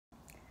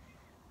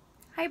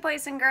Hi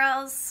boys and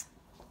girls.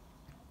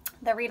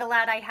 The read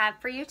aloud I have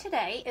for you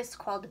today is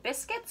called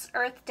Biscuit's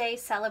Earth Day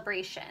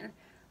Celebration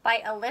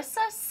by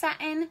Alyssa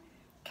Seton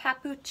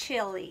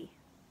Capuccilli.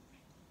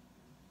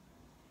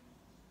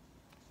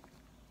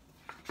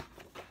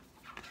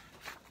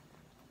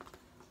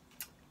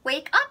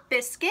 Wake up,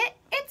 Biscuit,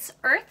 it's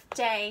Earth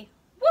Day.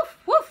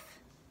 Woof, woof.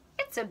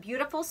 It's a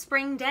beautiful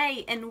spring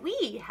day and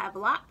we have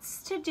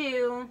lots to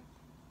do.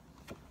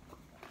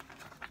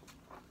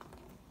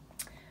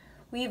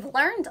 We've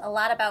learned a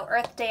lot about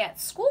Earth Day at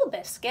school,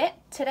 Biscuit.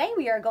 Today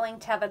we are going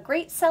to have a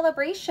great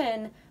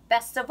celebration.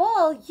 Best of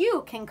all,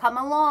 you can come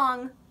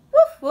along.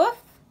 Woof,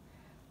 woof.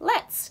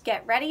 Let's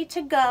get ready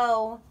to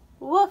go.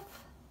 Woof.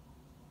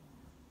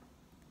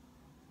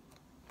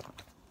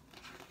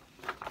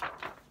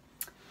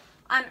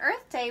 On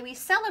Earth Day, we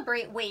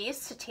celebrate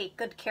ways to take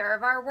good care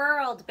of our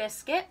world,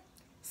 Biscuit.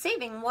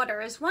 Saving water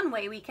is one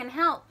way we can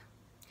help.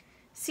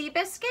 See,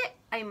 Biscuit,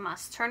 I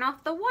must turn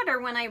off the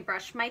water when I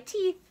brush my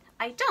teeth.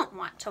 I don't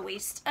want to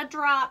waste a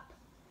drop.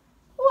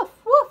 Woof,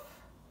 woof.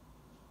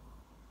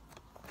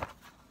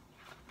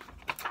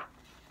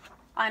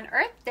 On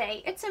Earth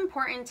Day, it's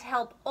important to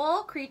help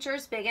all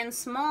creatures big and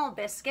small,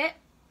 Biscuit.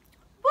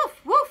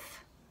 Woof,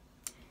 woof.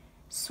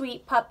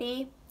 Sweet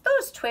puppy,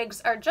 those twigs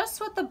are just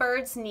what the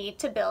birds need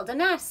to build a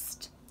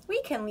nest.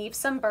 We can leave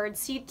some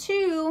birdseed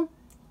too.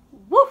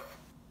 Woof.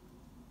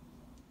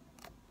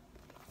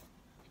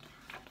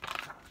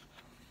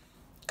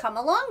 Come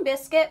along,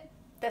 Biscuit.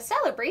 The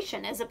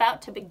celebration is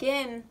about to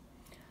begin.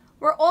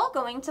 We're all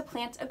going to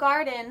plant a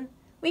garden.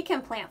 We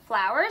can plant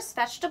flowers,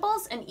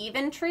 vegetables, and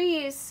even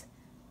trees.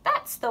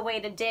 That's the way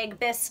to dig,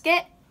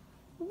 Biscuit.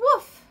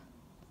 Woof!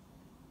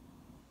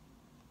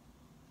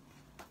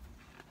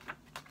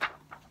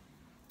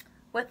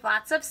 With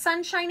lots of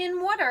sunshine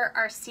and water,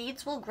 our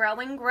seeds will grow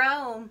and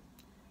grow.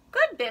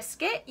 Good,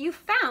 Biscuit, you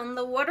found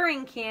the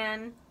watering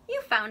can.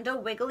 You found a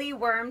wiggly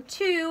worm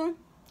too.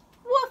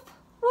 Woof,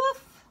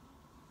 woof.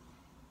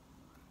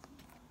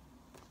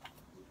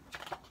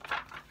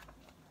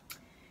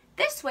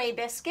 This way,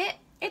 Biscuit,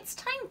 it's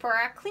time for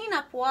our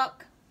cleanup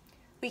walk.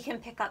 We can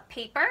pick up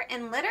paper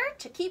and litter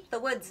to keep the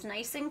woods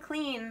nice and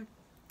clean.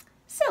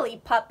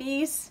 Silly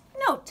puppies,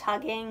 no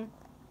tugging.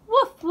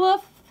 Woof,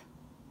 woof.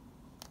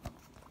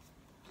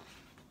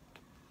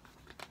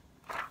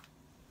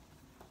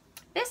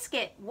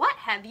 Biscuit, what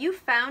have you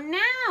found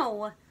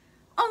now?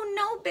 Oh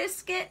no,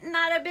 Biscuit,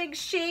 not a big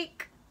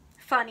shake.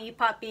 Funny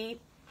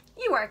puppy,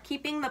 you are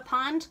keeping the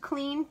pond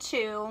clean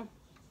too.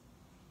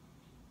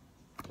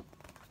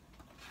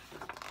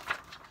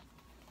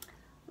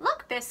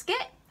 Look,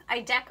 Biscuit,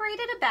 I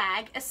decorated a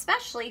bag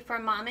especially for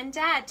Mom and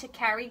Dad to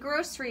carry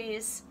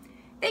groceries.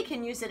 They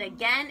can use it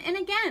again and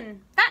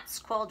again. That's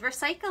called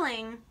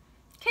recycling.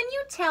 Can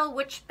you tell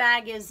which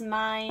bag is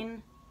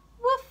mine?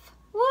 Woof,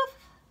 woof.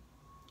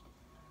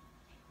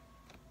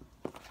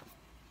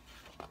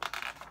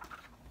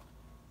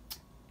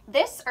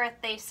 This Earth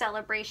Day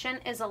celebration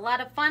is a lot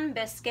of fun,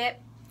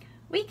 Biscuit.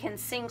 We can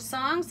sing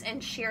songs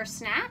and share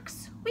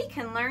snacks. We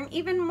can learn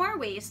even more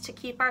ways to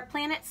keep our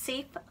planet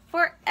safe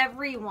for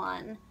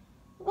everyone.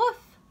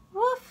 Woof,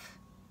 woof.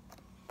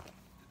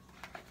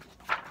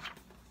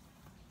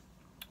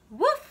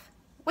 Woof.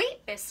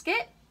 Wait,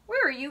 Biscuit,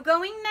 where are you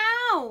going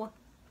now?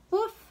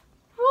 Woof,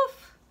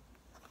 woof.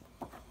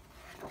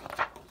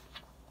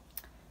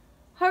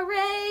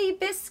 Hooray,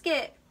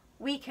 Biscuit.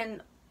 We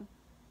can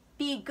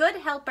be good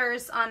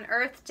helpers on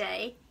Earth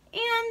Day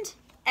and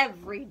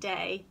every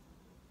day.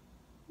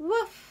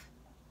 Woof.